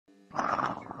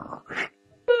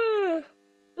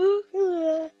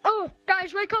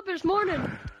wake up this morning.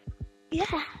 Yeah.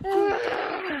 Right,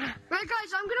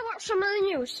 guys, I'm gonna watch some of the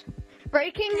news.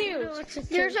 Breaking news.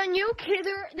 There's a new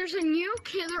killer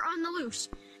on the loose.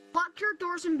 Lock your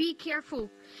doors and be careful.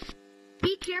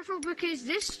 Be careful because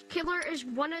this killer is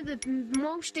one of the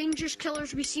most dangerous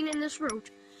killers we've seen in this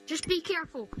road. Just be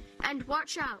careful and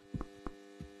watch out.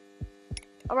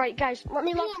 Alright, guys, let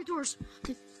me lock your doors.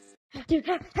 Lock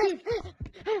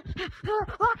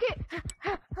it!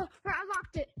 I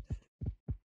locked it.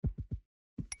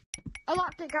 I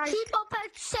locked it, guys. Keep our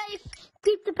pets safe.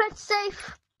 Keep the pets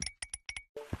safe.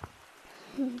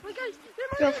 Wait, guys,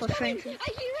 Go for Frankie.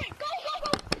 I hear it. Go.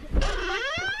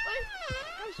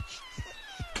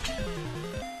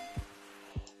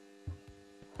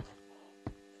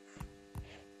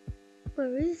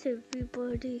 Where is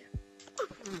everybody?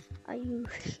 Are you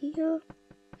here?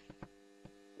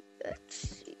 Let's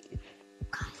see.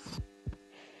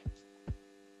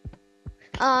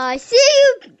 I see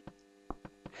you.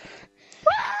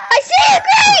 I see you,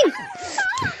 Green.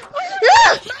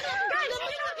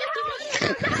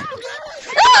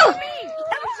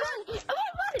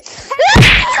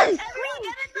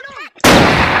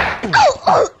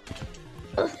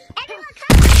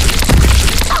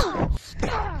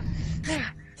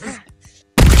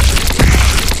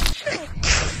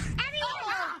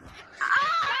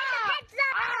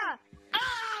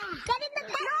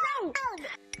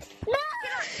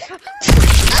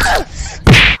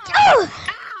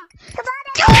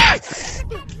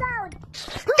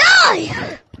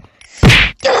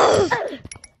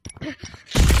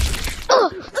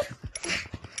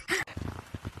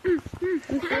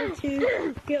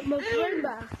 To get my friend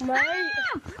back, mate.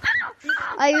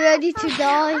 Are you ready to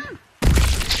die?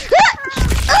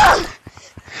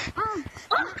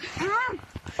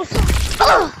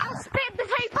 I'll spit the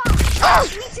tape out.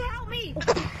 You need to help me.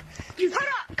 You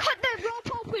gotta cut the rope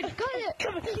open. Cut it.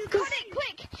 Cut it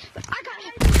quick. I got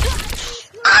it.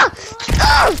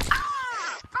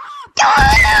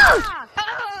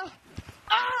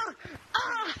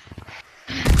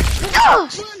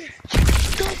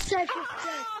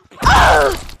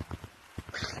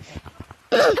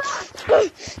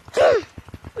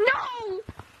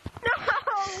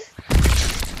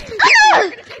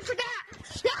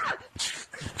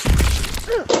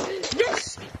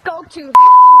 This go to you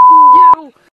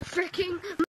freaking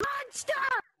monster!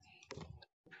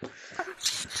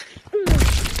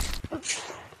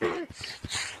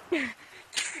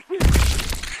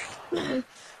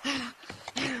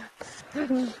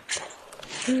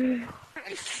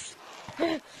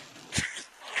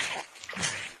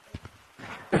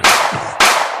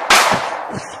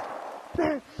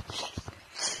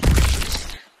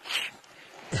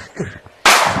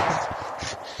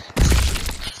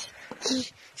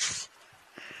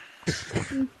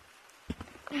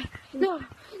 No!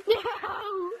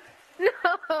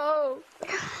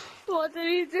 What did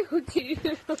he do to you?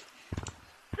 No.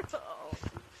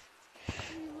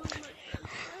 You were my best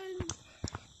friend.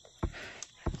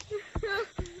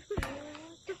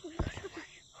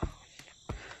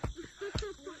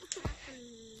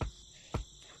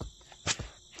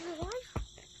 What?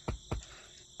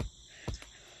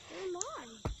 Where am I?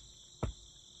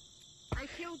 I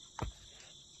killed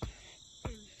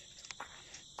him.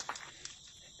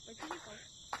 Where did he go?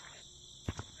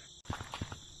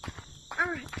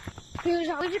 Alright. He was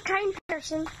always a kind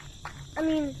person. I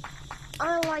mean,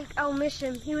 I'll miss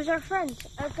him. He was our friend,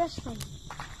 our best friend.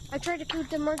 I tried to kill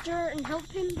the murderer and help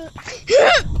him, but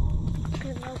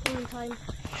couldn't help him in time.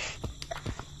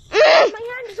 My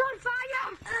hand is on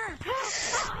fire!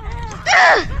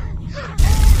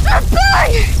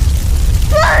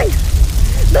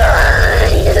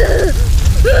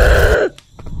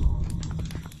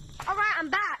 Alright, I'm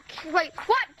back. Wait,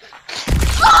 what?